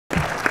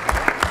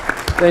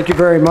Thank you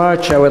very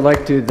much. I would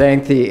like to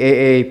thank the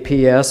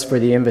AAPS for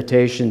the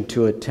invitation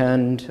to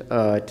attend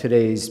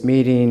today's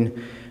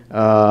meeting.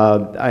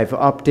 I've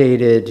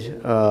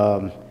updated,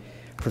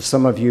 for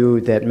some of you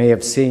that may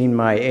have seen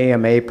my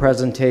AMA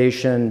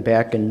presentation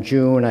back in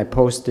June, I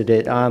posted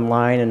it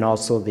online, and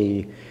also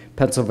the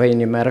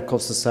Pennsylvania Medical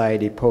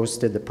Society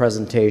posted the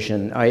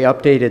presentation. I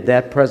updated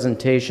that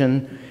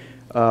presentation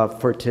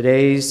for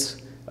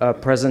today's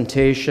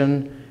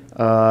presentation.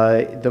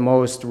 The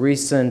most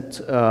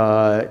recent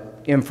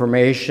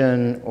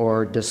information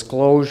or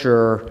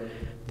disclosure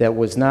that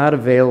was not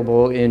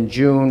available in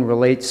June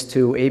relates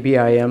to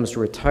ABIM's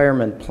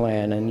retirement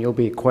plan, and you'll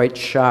be quite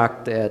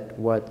shocked at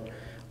what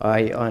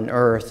I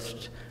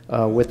unearthed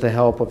with the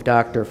help of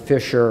Dr.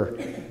 Fisher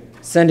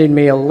sending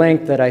me a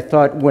link that I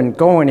thought wouldn't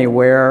go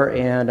anywhere,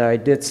 and I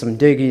did some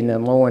digging,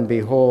 and lo and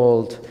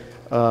behold,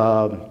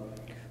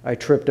 I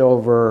tripped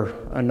over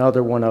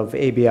another one of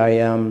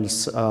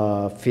ABIM's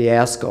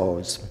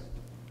fiascos.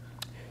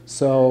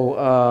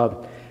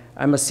 So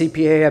I'm a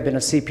CPA. I've been a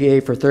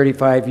CPA for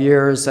 35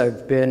 years.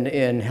 I've been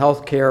in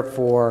healthcare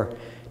for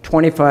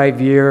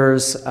 25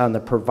 years on the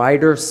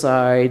provider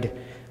side,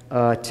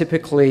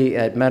 typically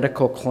at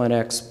medical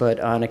clinics,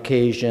 but on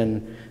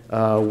occasion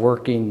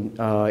working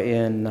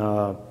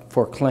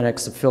for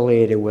clinics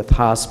affiliated with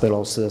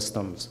hospital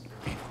systems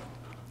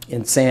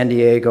in San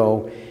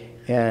Diego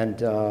and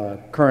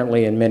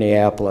currently in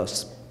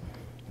Minneapolis.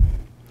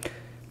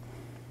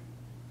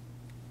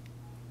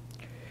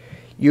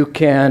 You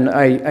can,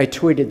 I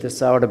tweeted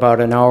this out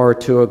about an hour or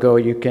two ago.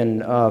 You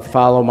can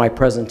follow my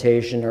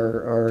presentation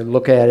or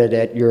look at it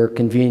at your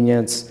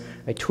convenience.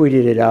 I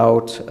tweeted it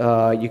out.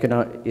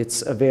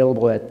 It's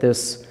available at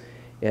that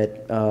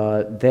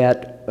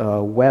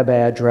web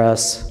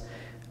address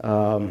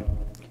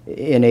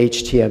in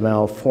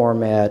HTML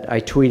format. I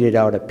tweeted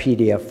out a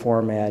PDF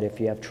format if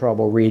you have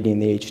trouble reading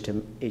the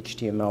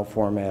HTML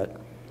format.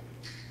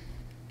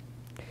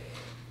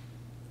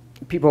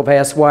 People have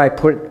asked why I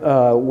put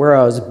where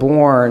I was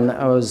born.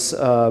 I was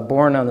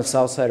born on the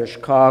south side of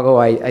Chicago.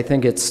 I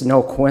think it's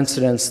no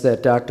coincidence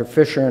that Dr.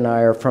 Fisher and I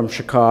are from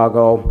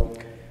Chicago.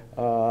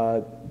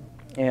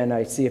 And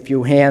I see a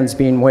few hands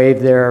being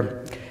waved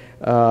there.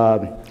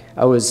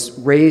 I was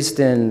raised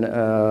in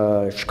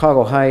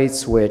Chicago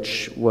Heights,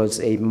 which was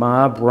a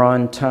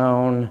mob-run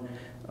town.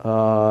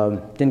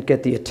 Didn't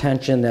get the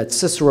attention that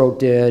Cicero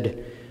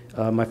did.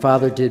 My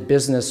father did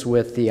business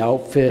with the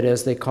outfit,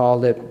 as they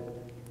called it.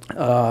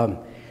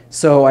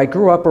 So I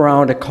grew up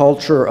around a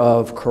culture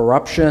of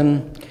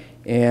corruption,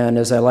 and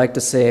as I like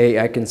to say,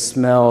 I can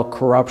smell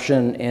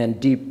corruption and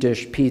deep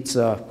dish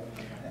pizza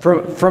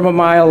from a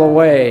mile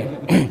away.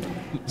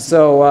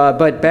 So,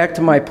 but back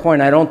to my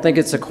point, I don't think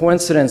it's a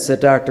coincidence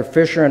that Dr.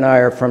 Fisher and I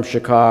are from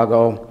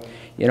Chicago.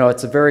 You know,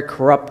 it's a very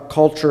corrupt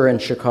culture in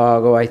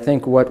Chicago. I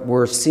think what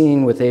we're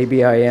seeing with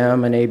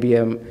ABIM and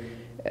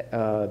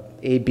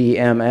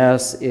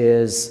ABMS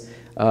is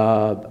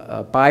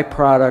a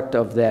byproduct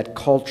of that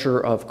culture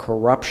of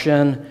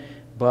corruption.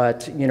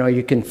 But, you know,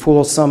 you can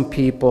fool some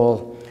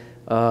people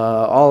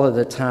all of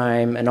the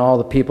time, and all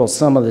the people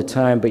some of the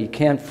time, but you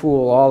can't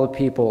fool all the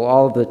people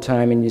all of the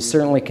time, and you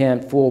certainly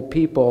can't fool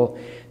people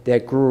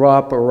that grew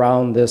up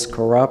around this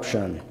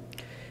corruption.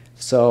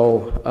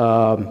 So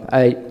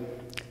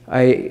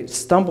I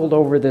stumbled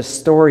over this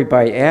story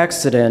by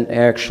accident,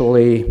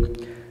 actually,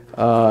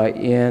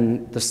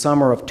 in the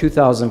summer of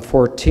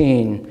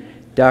 2014.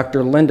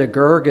 Dr. Linda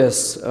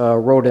Gerges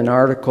wrote an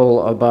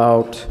article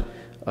about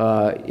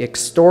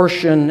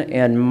extortion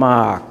and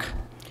MOC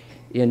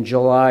in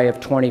July of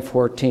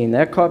 2014.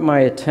 That caught my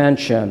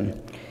attention,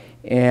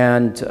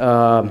 and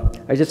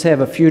I just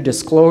have a few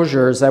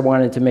disclosures. I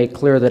wanted to make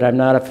clear that I'm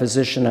not a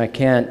physician. I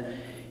can't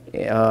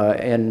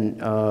and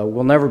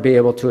will never be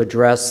able to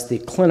address the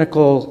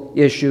clinical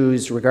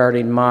issues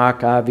regarding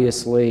MOC,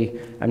 obviously.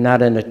 I'm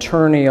not an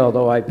attorney,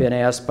 although I've been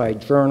asked by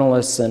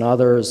journalists and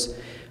others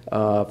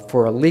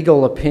for a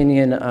legal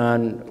opinion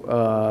on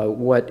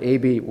what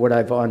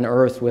I've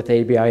unearthed with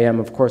ABIM.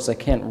 Of course, I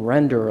can't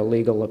render a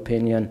legal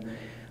opinion.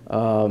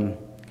 I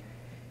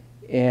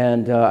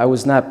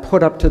was not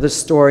put up to this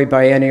story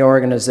by any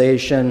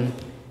organization.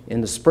 In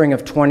the spring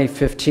of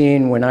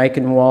 2015, when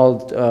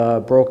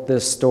Eichenwald broke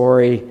this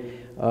story,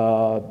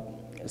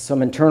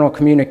 some internal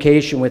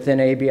communication within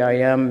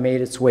ABIM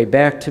made its way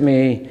back to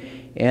me,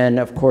 and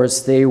of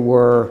course they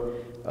were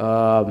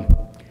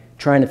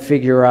trying to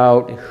figure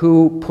out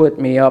who put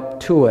me up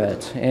to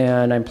it,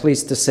 and I'm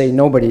pleased to say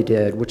nobody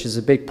did, which is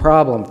a big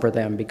problem for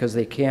them because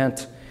they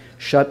can't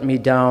shut me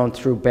down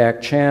through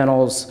back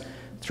channels,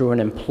 through an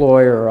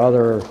employer or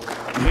other.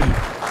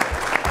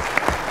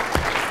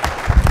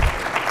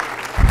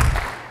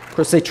 Of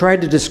course, they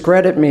tried to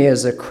discredit me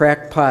as a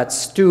crackpot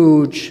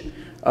stooge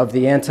of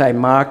the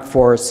anti-MOC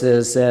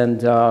forces,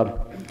 and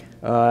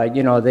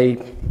you know,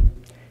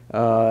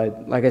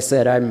 like I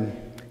said,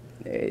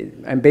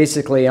 I'm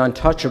basically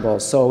untouchable.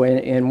 So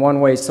in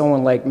one way,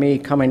 someone like me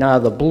coming out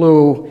of the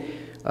blue,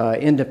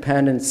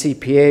 independent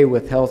CPA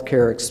with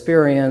healthcare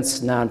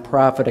experience,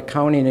 nonprofit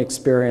accounting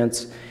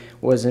experience,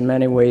 was in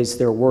many ways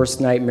their worst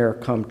nightmare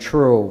come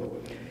true.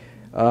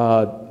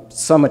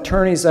 Some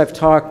attorneys I've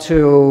talked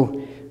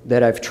to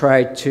that I've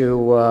tried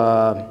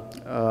to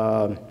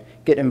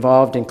get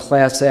involved in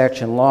class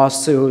action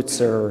lawsuits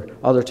or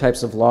other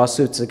types of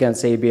lawsuits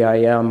against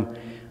ABIM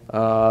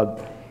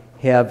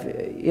have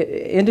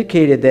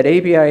indicated that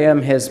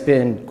ABIM has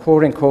been,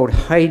 quote unquote,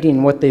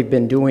 hiding what they've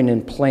been doing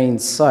in plain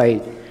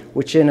sight,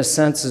 which in a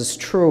sense is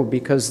true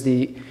because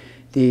the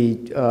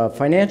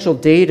financial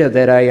data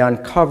that I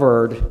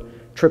uncovered,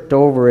 tripped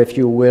over, if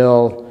you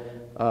will,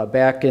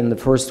 back in the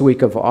first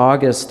week of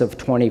August of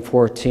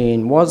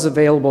 2014 was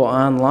available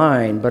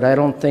online, but I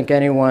don't think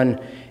anyone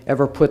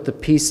ever put the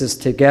pieces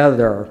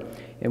together.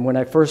 And when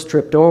I first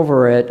tripped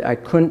over it, I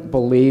couldn't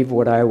believe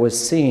what I was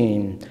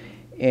seeing.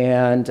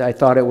 And I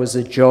thought it was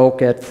a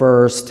joke at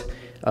first,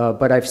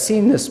 but I've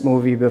seen this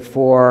movie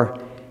before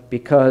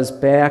because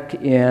back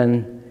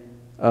in,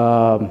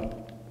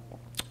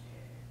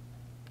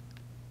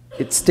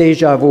 it's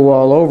deja vu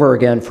all over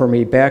again for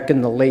me. Back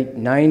in the late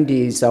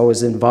 90s, I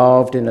was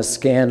involved in a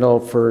scandal.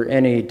 For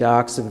any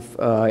docs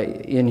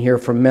in here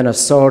from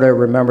Minnesota,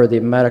 remember the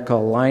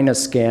Medica-Alina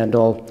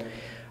scandal.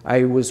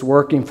 I was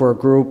working for a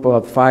group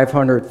of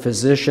 500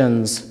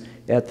 physicians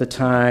at the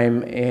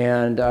time,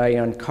 and I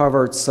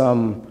uncovered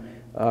some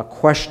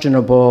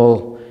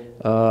questionable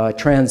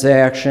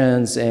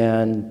transactions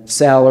and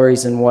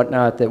salaries and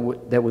whatnot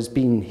that was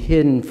being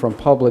hidden from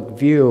public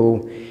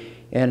view.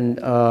 And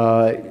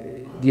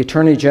the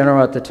Attorney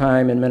General at the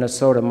time in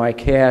Minnesota,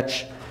 Mike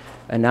Hatch,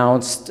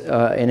 announced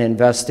an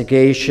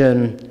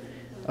investigation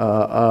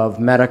of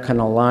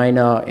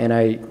Medica-Alina,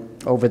 and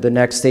over the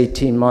next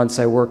 18 months,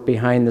 I worked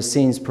behind the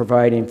scenes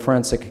providing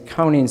forensic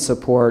accounting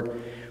support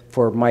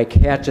for Mike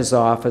Hatch's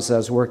office. I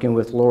was working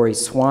with Lori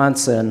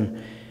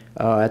Swanson.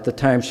 At the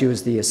time, she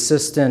was the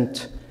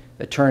Assistant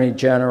Attorney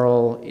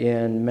General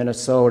in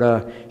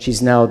Minnesota.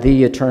 She's now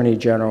the Attorney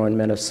General in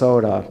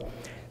Minnesota.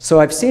 So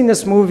I've seen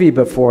this movie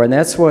before, and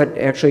that's what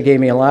actually gave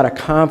me a lot of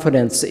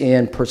confidence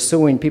in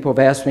pursuing. People have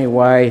asked me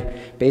why,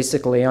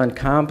 basically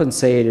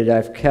uncompensated,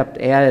 I've kept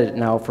at it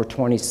now for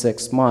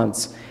 26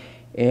 months.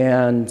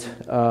 And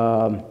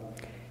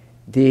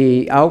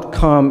the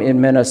outcome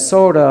in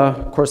Minnesota,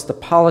 of course, the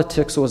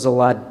politics was a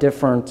lot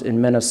different in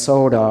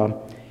Minnesota.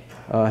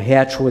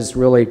 Hatch was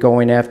really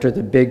going after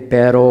the big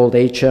bad old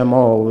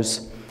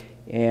HMOs,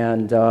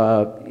 and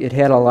it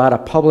had a lot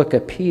of public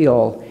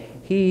appeal.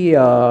 He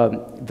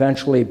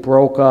eventually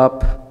broke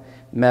up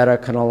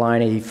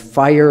Medica-Alina. He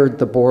fired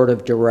the board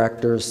of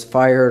directors,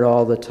 fired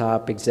all the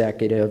top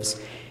executives.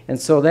 And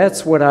so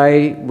that's what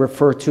I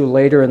refer to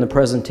later in the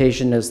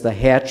presentation as the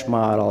Hatch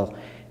model.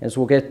 As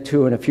we'll get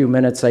to in a few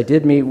minutes, I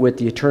did meet with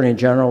the Attorney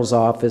General's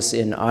office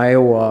in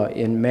Iowa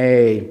in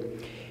May,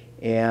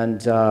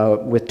 and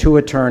with two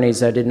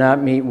attorneys. I did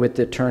not meet with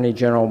the Attorney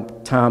General,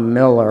 Tom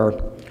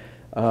Miller,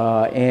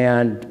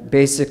 and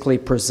basically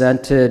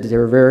presented, they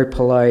were very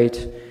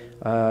polite,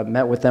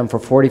 met with them for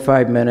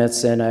 45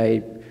 minutes, and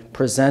I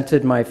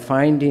presented my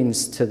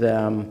findings to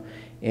them,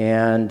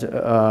 and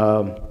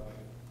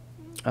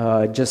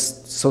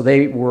just so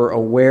they were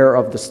aware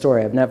of the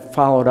story. I've never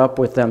followed up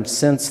with them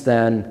since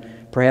then.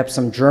 Perhaps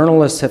some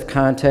journalists have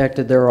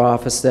contacted their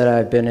office that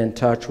I've been in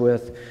touch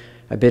with.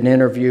 I've been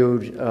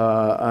interviewed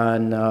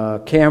on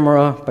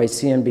camera by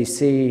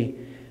CNBC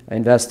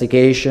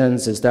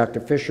investigations. As Dr.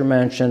 Fisher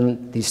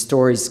mentioned, these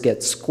stories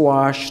get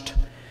squashed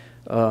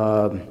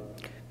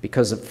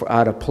because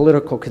out of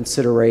political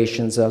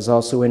considerations. I was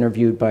also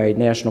interviewed by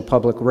National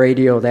Public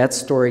Radio. That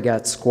story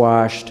got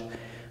squashed.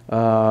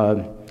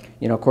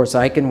 You know, of course,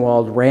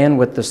 Eichenwald ran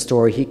with the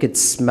story. He could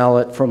smell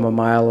it from a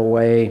mile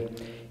away,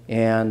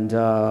 and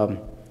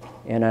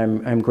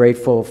I'm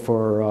grateful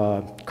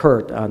for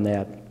Kurt on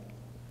that.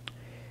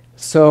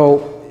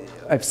 So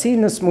I've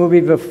seen this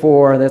movie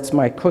before. That's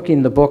my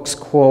cooking the books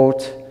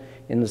quote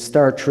in the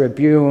Star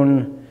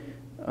Tribune.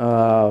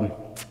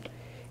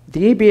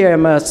 The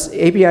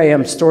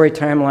ABIM story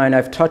timeline,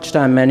 I've touched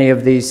on many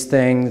of these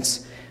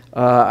things.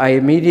 I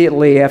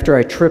immediately, after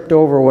I tripped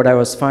over what I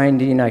was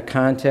finding, I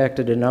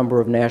contacted a number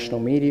of national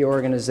media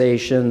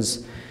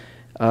organizations.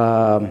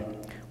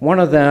 One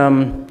of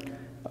them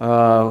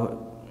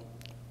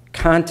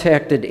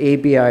contacted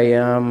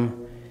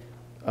ABIM,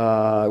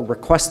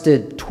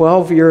 requested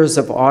 12 years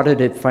of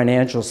audited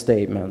financial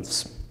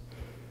statements.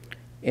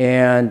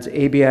 And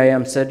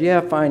ABIM said, yeah,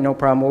 fine, no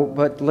problem,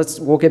 but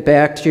we'll get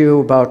back to you.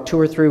 About 2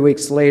 or 3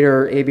 weeks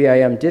later,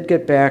 ABIM did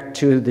get back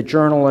to the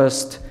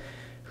journalist,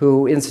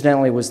 who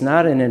incidentally was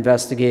not an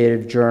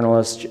investigative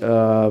journalist. She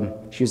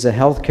was a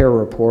healthcare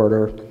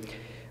reporter.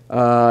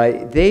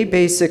 They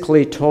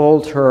basically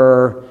told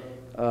her,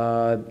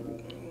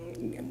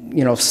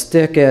 you know,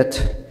 stick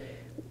it.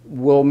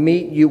 We'll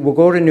meet you. We'll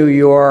go to New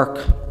York.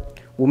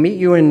 We'll meet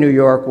you in New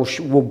York.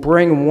 We'll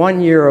bring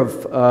 1 year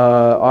of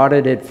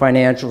audited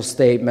financial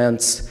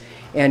statements.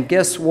 And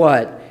guess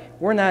what?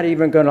 We're not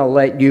even going to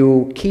let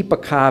you keep a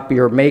copy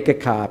or make a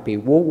copy.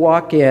 We'll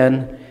walk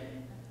in.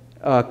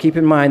 keep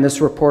in mind this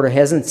reporter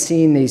hasn't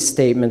seen these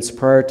statements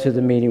prior to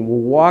the meeting, will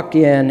walk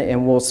in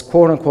and will,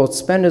 quote unquote,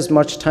 spend as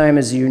much time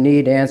as you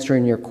need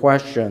answering your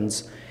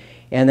questions,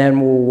 and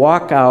then we'll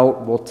walk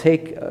out, we'll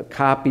take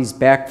copies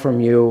back from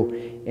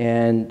you,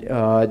 and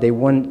they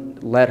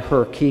wouldn't let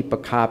her keep a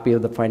copy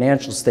of the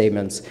financial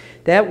statements.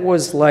 That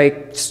was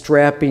like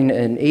strapping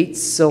an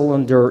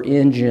 8-cylinder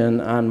engine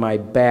on my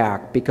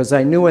back, because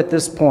I knew at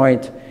this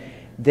point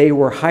they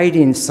were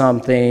hiding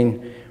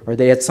something, or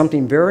they had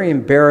something very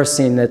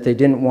embarrassing that they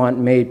didn't want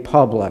made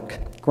public.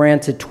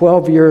 Granted,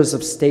 12 years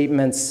of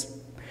statements,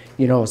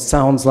 you know,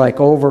 sounds like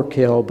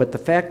overkill, but the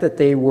fact that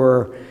they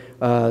were,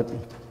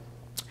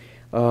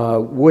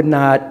 would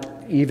not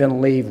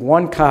even leave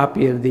one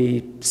copy of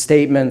the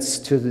statements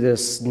to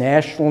this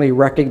nationally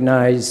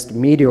recognized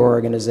media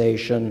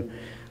organization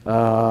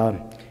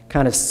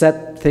kind of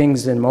set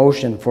things in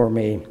motion for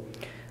me.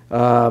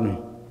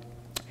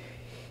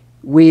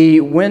 We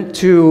went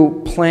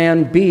to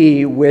Plan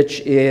B,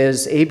 which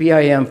is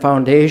ABIM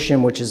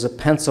Foundation, which is a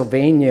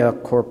Pennsylvania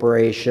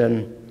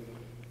corporation,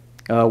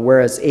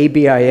 whereas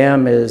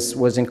ABIM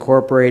was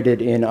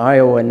incorporated in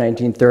Iowa in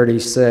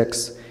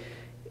 1936.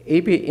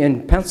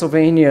 In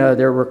Pennsylvania,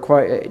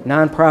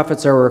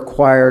 nonprofits are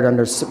required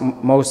under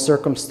most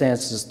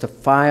circumstances to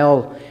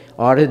file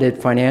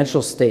audited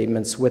financial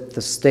statements with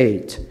the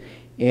state.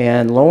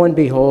 And lo and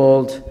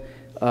behold,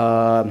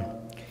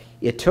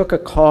 it took a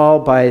call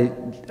by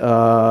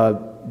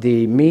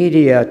the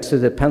media to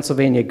the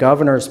Pennsylvania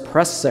governor's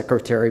press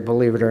secretary,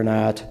 believe it or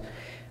not,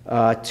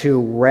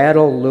 to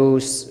rattle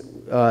loose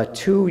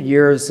 2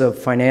 years of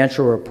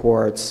financial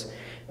reports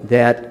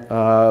that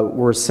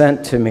were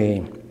sent to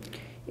me.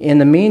 In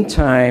the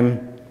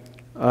meantime,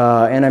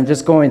 and I'm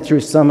just going through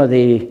some of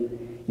the,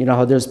 you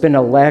know, there's been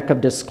a lack of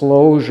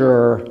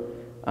disclosure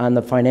on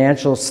the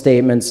financial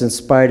statements in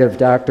spite of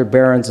Dr.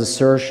 Barron's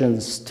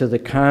assertions to the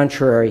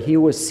contrary. He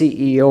was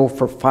CEO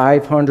for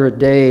 500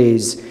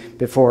 days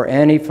before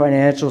any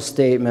financial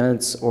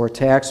statements or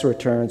tax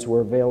returns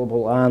were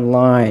available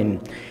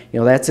online. You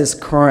know, that's his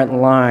current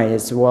line.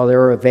 It's, well,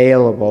 they're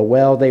available.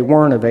 Well, they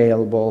weren't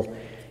available,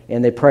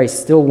 and they probably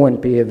still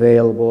wouldn't be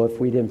available if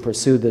we didn't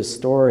pursue this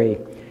story.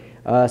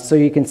 So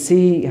you can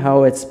see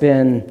how it's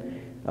been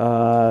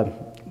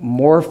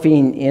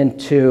morphing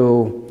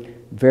into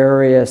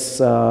various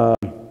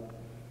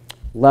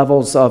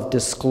levels of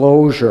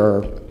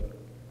disclosure.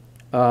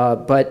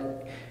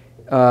 But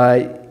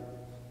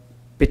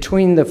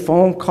between the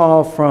phone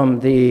call from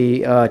to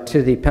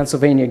the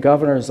Pennsylvania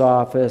governor's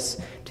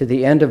office to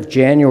the end of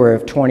January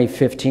of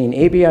 2015,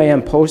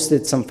 ABIM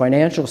posted some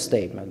financial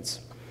statements.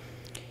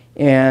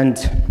 And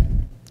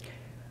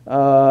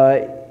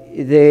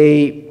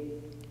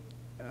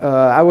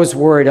I was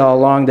worried all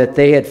along that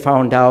they had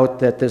found out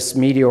that this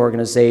media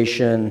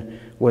organization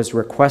was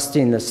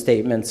requesting the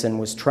statements and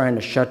was trying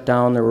to shut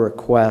down the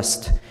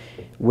request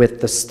with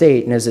the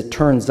state. And as it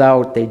turns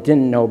out, they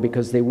didn't know,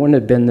 because they wouldn't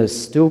have been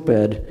this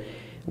stupid.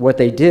 What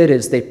they did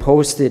is they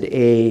posted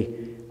a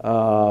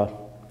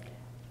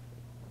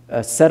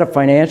set of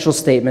financial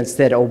statements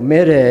that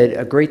omitted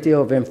a great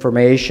deal of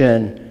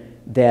information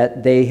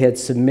that they had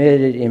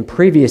submitted in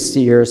previous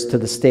years to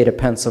the state of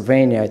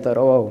Pennsylvania. I thought,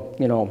 oh,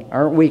 you know,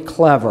 aren't we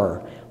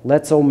clever?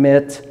 Let's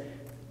omit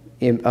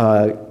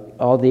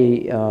all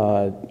the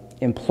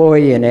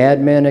employee and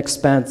admin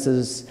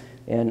expenses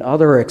and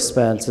other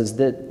expenses.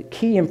 The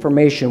key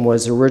information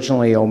was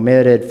originally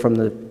omitted from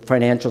the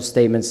financial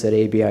statements that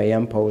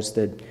ABIM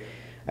posted.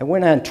 I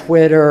went on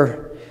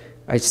Twitter.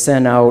 I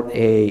sent out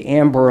a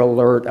Amber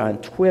Alert on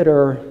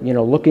Twitter, you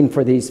know, looking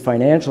for these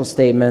financial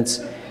statements.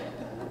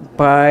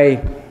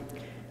 By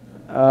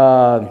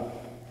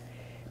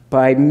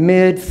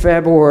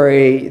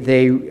mid-February,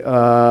 they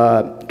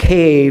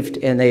caved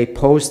and they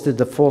posted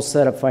the full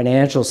set of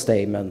financial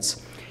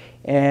statements.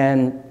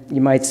 And you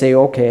might say,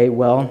 okay,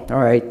 well, all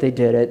right, they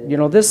did it. You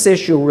know, this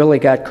issue really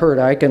got Kurt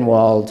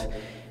Eichenwald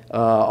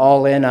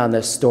all in on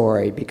this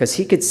story, because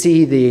he could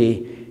see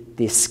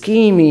the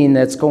scheming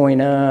that's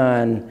going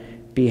on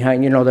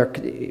behind, you know,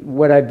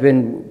 what I've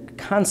been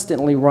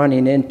constantly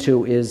running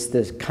into is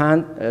this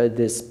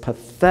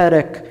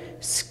pathetic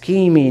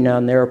scheming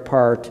on their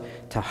part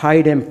to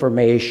hide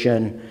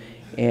information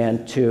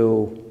and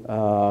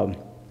to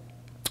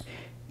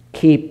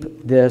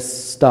keep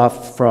this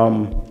stuff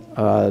from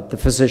the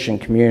physician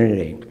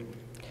community.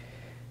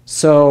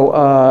 So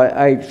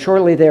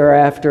shortly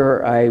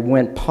thereafter, I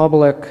went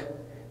public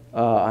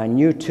on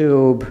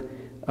YouTube.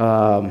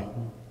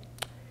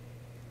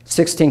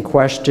 16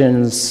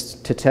 questions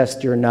to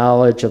test your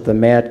knowledge of the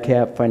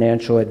madcap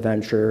financial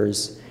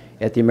adventures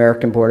at the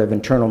American Board of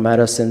Internal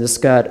Medicine. This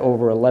got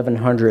over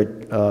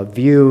 1,100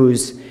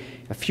 views.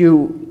 A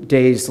few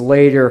days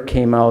later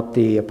came out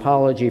the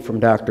apology from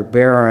Dr.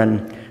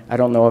 Barron. I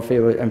don't know if it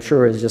was, I'm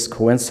sure it was just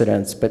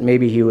coincidence, but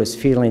maybe he was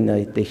feeling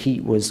the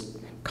heat was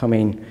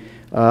coming.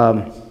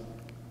 A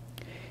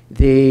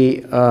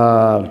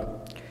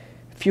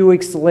few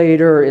weeks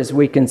later, as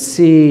we can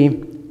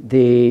see,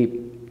 the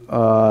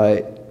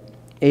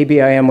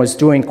ABIM was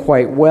doing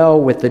quite well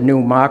with the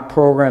new MOC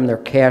program. Their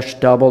cash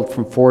doubled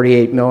from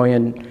 48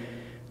 million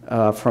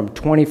from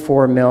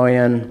 24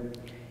 million.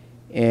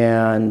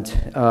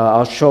 And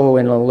I'll show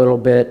in a little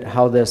bit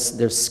how this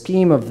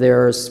scheme of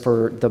theirs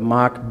for the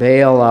MOC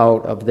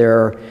bailout of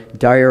their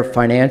dire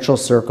financial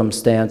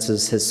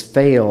circumstances has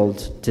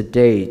failed to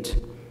date.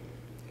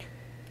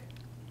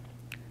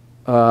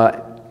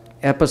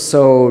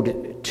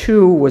 Episode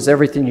 2 was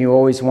everything you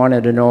always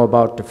wanted to know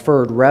about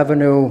deferred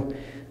revenue.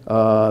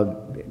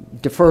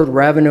 Deferred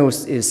revenue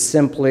is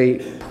simply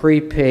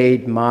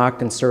prepaid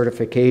MOC and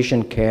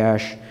certification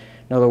cash.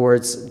 In other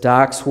words,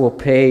 docs will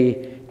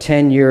pay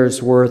 10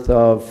 years worth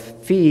of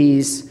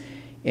fees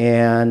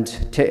and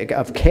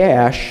of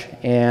cash,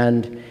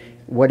 and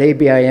what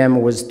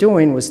ABIM was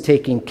doing was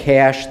taking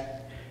cash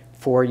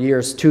for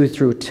years 2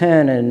 through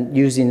 10 and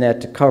using that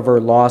to cover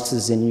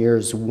losses in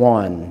years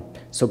 1.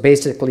 So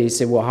basically you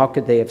say, well, how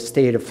could they have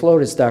stayed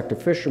afloat? As Dr.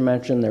 Fisher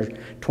mentioned, they're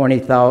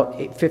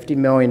 50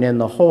 million in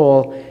the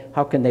hole.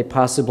 How can they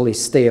possibly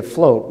stay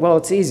afloat? Well,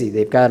 it's easy.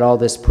 They've got all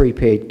this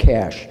prepaid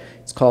cash.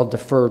 It's called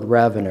deferred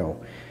revenue.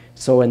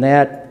 So in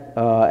that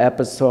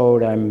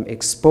episode, I'm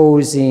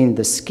exposing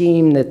the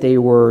scheme that they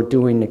were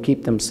doing to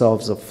keep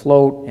themselves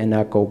afloat and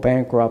not go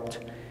bankrupt.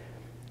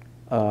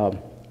 Of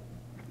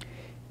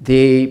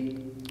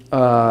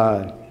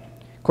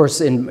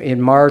course,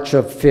 in March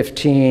of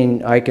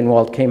 15,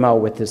 Eichenwald came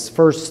out with his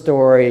first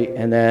story,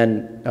 and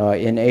then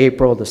in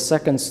April, the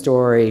second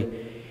story,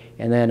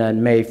 and then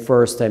on May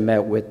 1st, I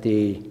met with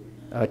the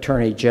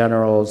Attorney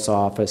General's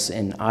office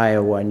in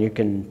Iowa, and you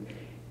can,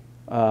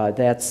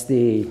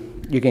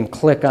 you can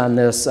click on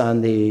this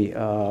on the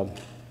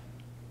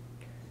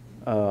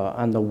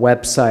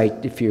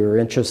website if you're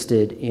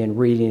interested in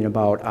reading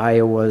about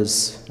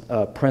Iowa's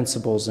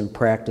principles and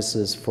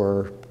practices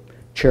for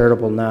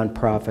charitable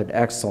nonprofit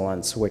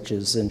excellence, which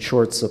is in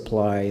short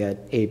supply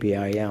at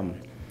ABIM.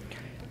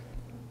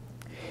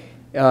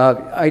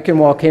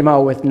 Eichenwald came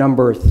out with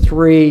number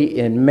 3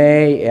 in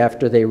May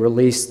after they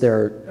released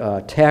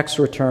their tax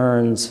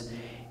returns,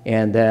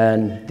 and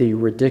then the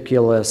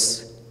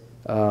ridiculous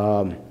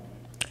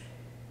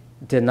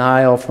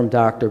denial from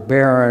Dr.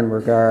 Barron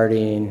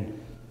regarding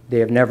they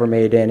have never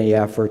made any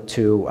effort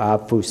to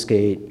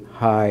obfuscate,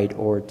 hide,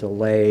 or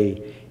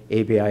delay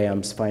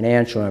ABIM's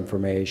financial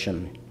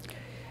information.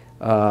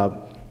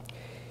 One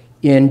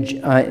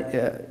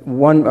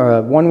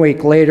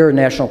week later,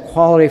 National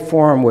Quality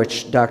Forum,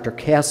 which Dr.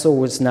 Castle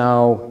was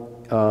now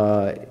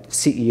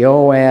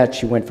CEO at,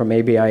 she went from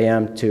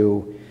ABIM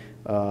to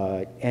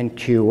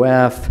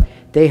NQF,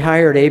 they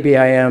hired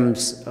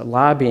ABIM's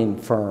lobbying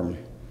firm.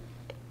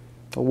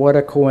 What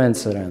a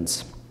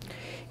coincidence.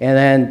 And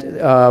then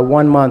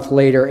 1 month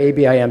later,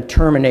 ABIM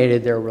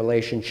terminated their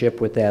relationship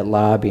with that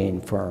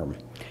lobbying firm.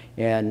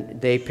 And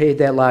they paid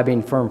that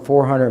lobbying firm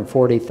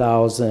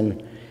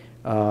 $440,000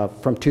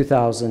 from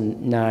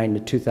 2009 to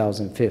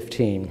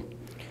 2015.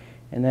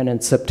 And then in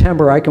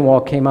September,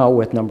 Eichenwald came out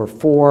with number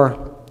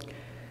 4.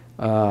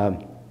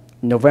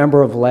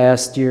 November of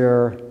last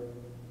year,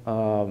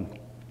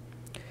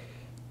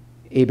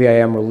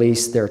 ABIM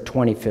released their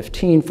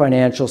 2015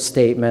 financial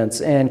statements,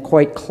 and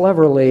quite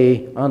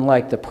cleverly,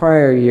 unlike the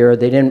prior year,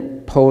 they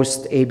didn't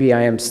post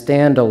ABIM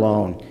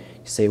standalone. You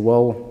say,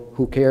 well,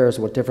 who cares?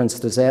 What difference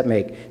does that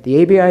make? The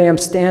ABIM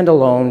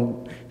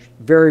standalone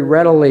very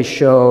readily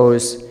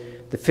shows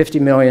the $50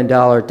 million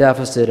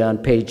deficit on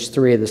page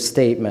 3 of the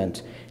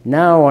statement.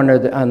 Now,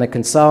 on the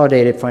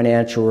consolidated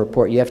financial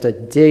report, you have to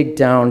dig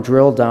down,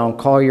 drill down,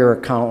 call your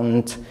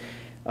accountant,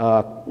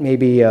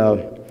 maybe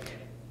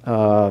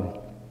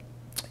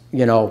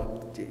you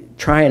know,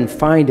 try and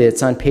find it.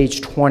 It's on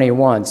page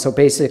 21. So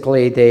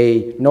basically,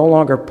 they no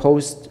longer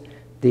post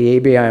the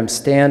ABIM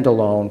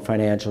standalone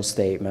financial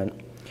statement.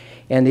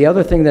 And the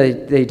other thing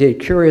that they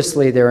did,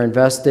 curiously, they're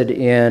invested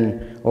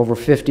in over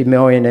 $50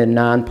 million in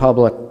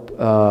non-public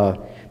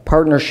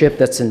partnership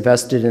that's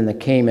invested in the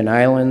Cayman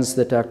Islands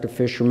that Dr.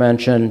 Fisher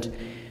mentioned.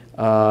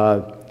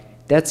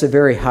 That's a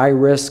very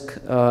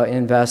high-risk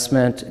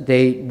investment.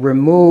 They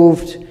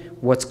removed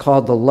what's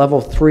called the level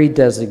 3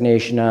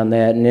 designation on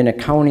that, and in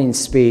accounting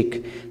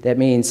speak, that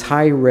means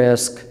high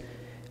risk,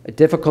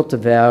 difficult to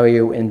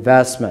value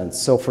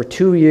investments. So for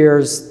 2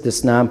 years,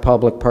 this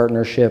non-public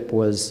partnership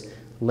was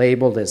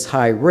labeled as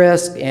high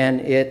risk,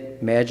 and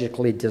it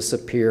magically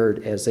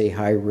disappeared as a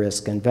high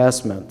risk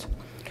investment.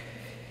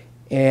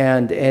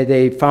 And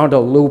they found a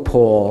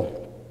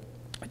loophole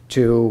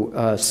to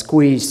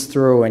squeeze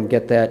through and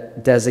get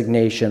that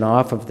designation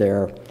off of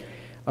there.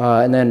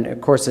 And then,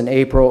 of course, in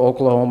April,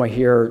 Oklahoma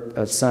here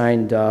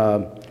signed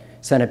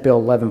Senate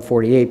Bill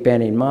 1148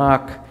 banning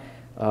MOC.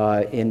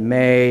 In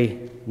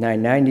May,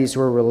 990s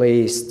were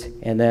released,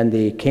 and then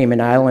the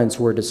Cayman Islands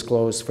were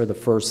disclosed for the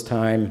first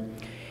time.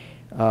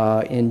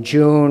 In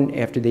June,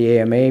 after the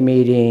AMA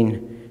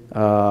meeting,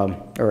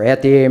 or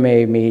at the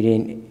AMA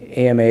meeting,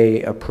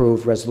 AMA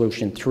approved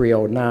Resolution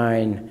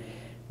 309,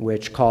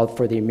 which called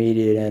for the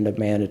immediate end of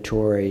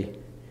mandatory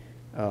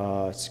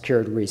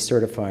secured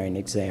recertifying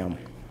exam.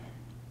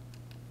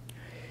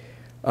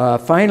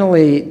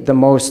 Finally, the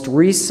most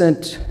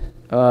recent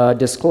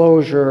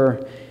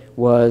disclosure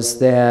was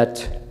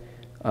that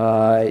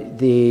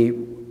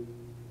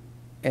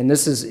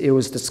it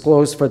was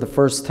disclosed for the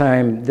first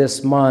time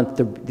this month,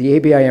 the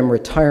ABIM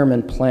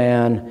retirement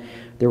plan,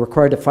 they're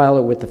required to file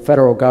it with the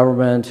federal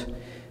government.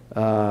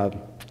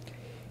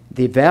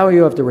 The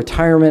value of the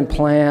retirement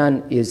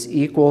plan is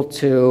equal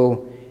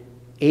to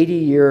 80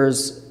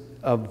 years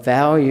of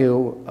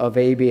value of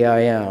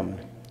ABIM.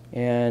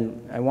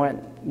 And I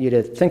want you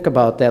to think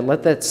about that.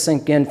 Let that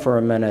sink in for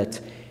a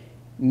minute.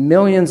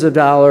 Millions of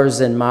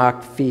dollars in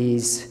MOC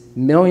fees,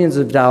 millions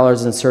of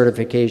dollars in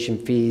certification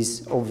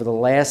fees over the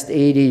last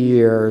 80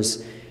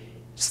 years,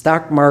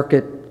 stock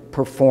market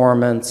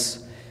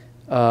performance,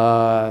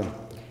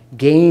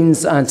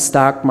 gains on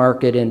stock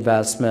market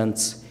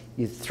investments.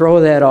 You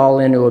throw that all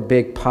into a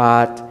big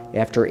pot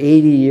after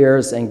 80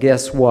 years, and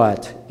guess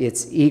what?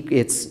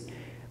 It's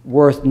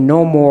worth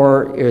no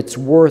more.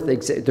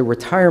 The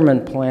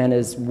retirement plan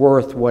is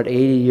worth what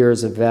 80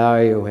 years of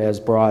value has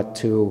brought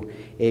to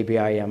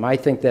ABIM. I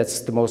think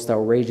that's the most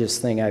outrageous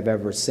thing I've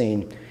ever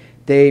seen.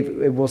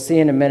 We'll see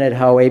in a minute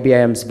how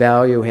ABIM's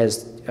value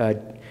has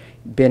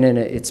been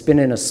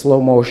in a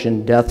slow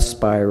motion death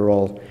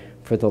spiral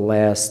for the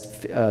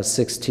last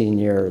 16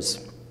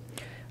 years.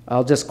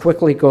 I'll just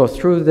quickly go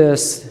through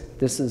this.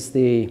 This is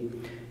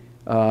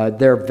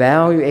their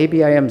value.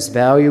 ABIM's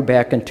value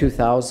back in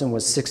 2000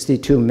 was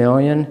 $62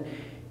 million.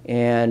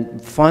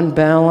 And fund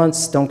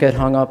balance, don't get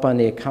hung up on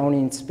the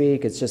accounting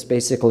speak, it's just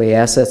basically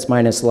assets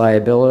minus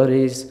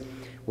liabilities,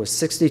 was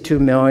 $62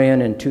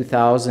 million in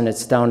 2000.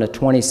 It's down to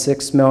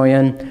 $26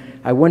 million.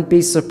 I wouldn't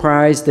be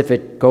surprised if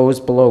it goes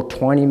below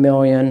 $20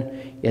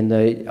 million in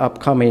the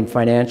upcoming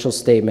financial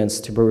statements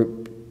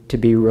to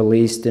be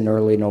released in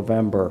early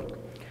November.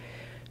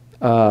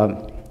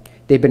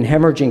 They've been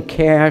hemorrhaging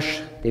cash.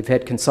 They've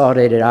had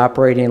consolidated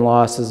operating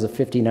losses of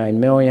 $59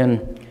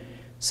 million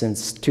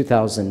since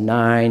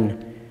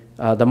 2009.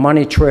 The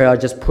money trail I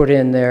just put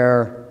in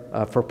there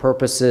for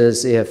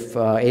purposes if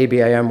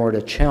ABIM were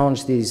to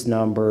challenge these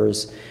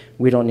numbers.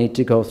 We don't need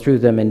to go through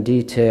them in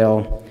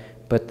detail,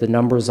 but the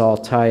numbers all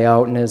tie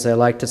out. And as I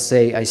like to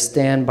say, I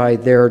stand by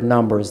their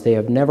numbers. They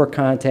have never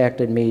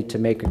contacted me to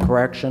make a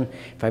correction.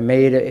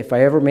 If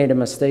I ever made a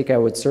mistake, I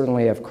would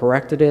certainly have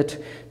corrected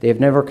it. They have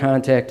never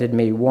contacted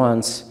me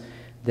once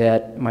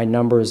that my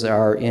numbers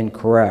are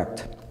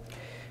incorrect.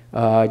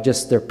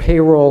 Just their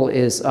payroll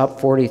is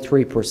up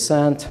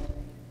 43%. You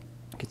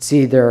can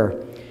see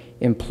their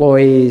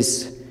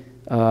employees,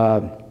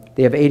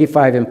 they have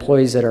 85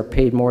 employees that are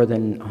paid more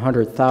than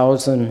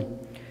 $100,000.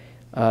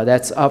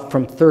 That's up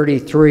from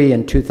 33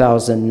 in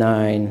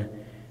 2009.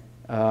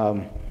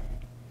 And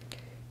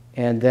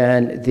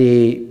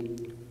then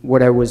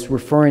what I was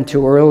referring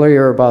to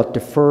earlier about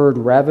deferred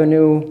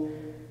revenue,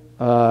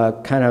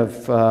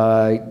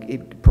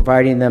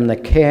 providing them the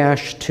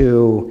cash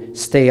to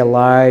stay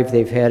alive.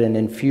 They've had an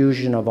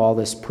infusion of all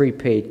this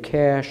prepaid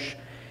cash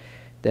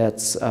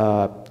that's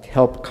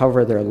helped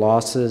cover their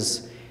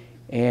losses.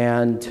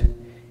 And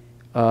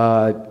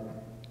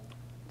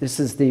this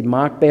is the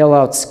mock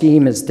bailout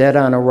scheme is dead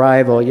on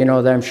arrival. You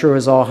know, I'm sure it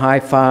was all high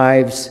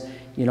fives,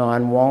 you know,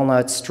 on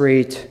Walnut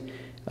Street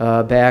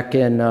back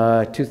in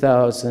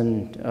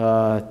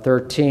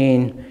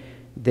 2013.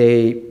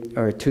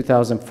 Or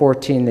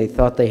 2014, they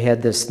thought they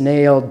had this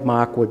nailed.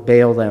 MOC would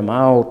bail them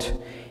out,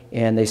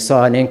 and they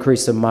saw an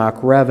increase of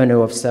MOC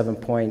revenue of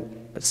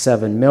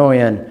 $7.7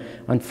 million.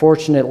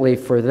 Unfortunately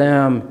for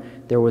them,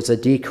 there was a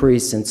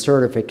decrease in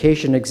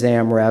certification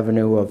exam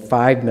revenue of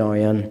 $5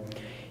 million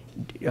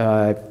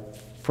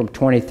from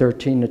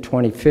 2013 to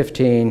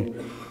 2015.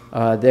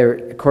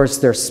 Of course,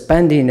 their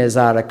spending is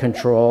out of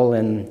control,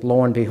 and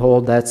lo and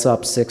behold, that's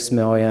up $6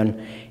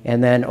 million.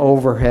 And then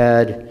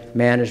overhead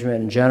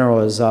management in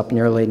general is up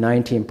nearly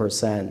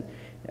 19%.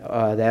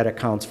 That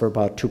accounts for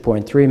about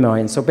 $2.3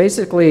 million. So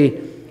basically,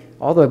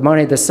 all the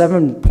money, the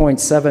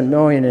 $7.7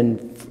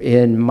 million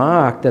in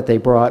MOC that they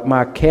brought,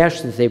 MOC cash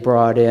that they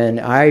brought in,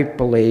 I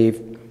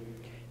believe,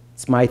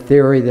 it's my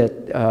theory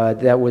that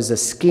that was a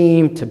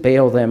scheme to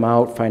bail them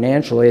out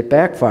financially. It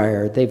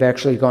backfired. They've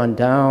actually gone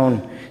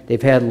down.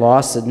 They've had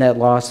net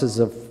losses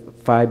of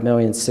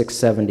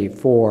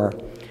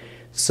 $5,674,000.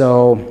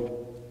 So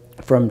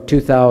from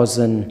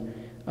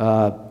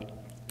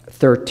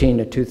 2013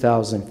 to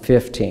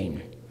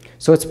 2015.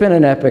 So it's been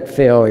an epic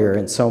failure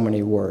in so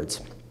many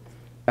words.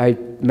 I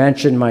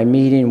mentioned my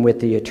meeting with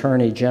the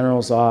Attorney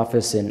General's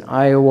office in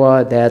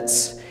Iowa.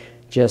 That's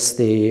just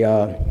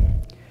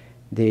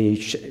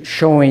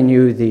showing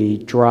you the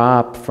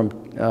drop from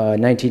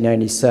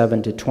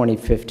 1997 to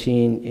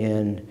 2015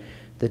 in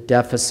the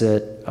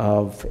deficit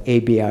of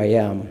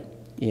ABIM.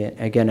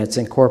 Again, it's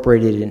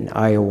incorporated in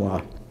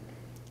Iowa.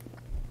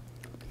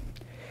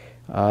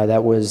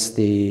 That was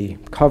the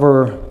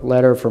cover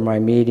letter for my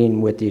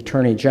meeting with the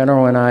Attorney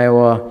General in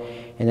Iowa.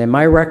 And then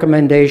my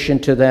recommendation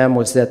to them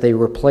was that they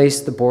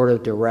replace the board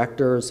of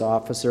directors,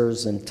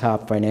 officers, and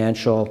top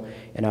financial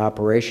and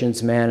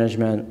operations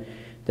management,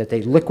 that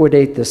they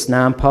liquidate this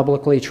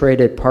non-publicly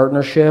traded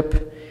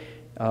partnership,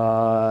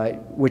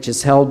 which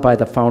is held by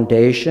the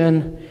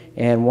foundation,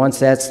 and once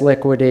that's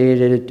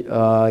liquidated,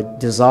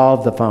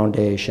 dissolve the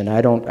foundation.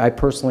 I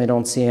personally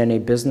don't see any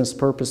business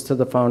purpose to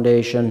the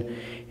foundation,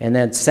 and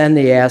then send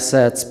the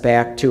assets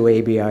back to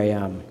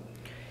ABIM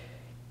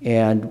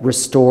and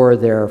restore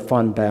their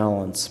fund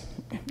balance.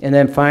 And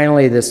then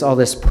finally, all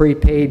this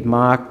prepaid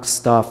MOC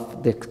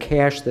stuff, the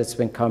cash that's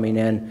been coming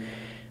in,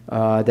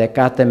 that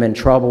got them in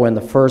trouble in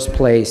the first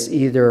place,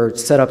 either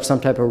set up some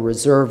type of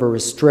reserve or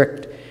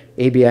restrict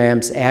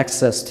ABIM's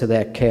access to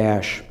that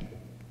cash.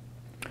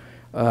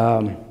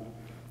 And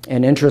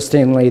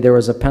interestingly, there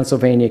was a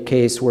Pennsylvania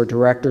case where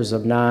directors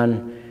of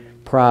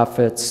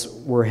non-profits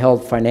were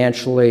held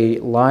financially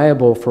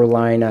liable for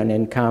relying on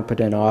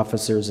incompetent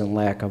officers and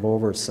lack of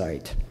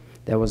oversight.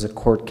 That was a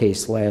court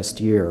case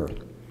last year.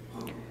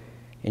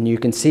 And you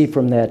can see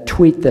from that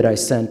tweet that I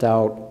sent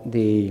out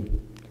the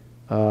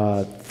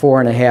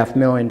 $4.5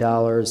 million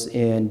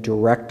in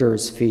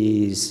directors'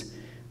 fees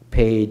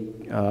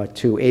paid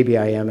to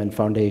ABIM and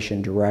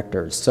foundation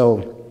directors.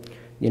 So,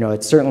 you know,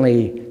 it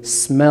certainly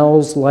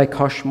smells like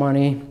hush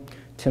money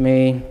to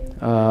me,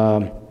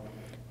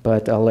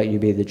 but I'll let you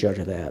be the judge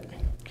of that.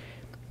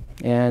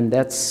 And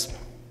that's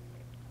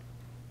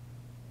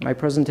my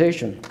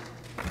presentation.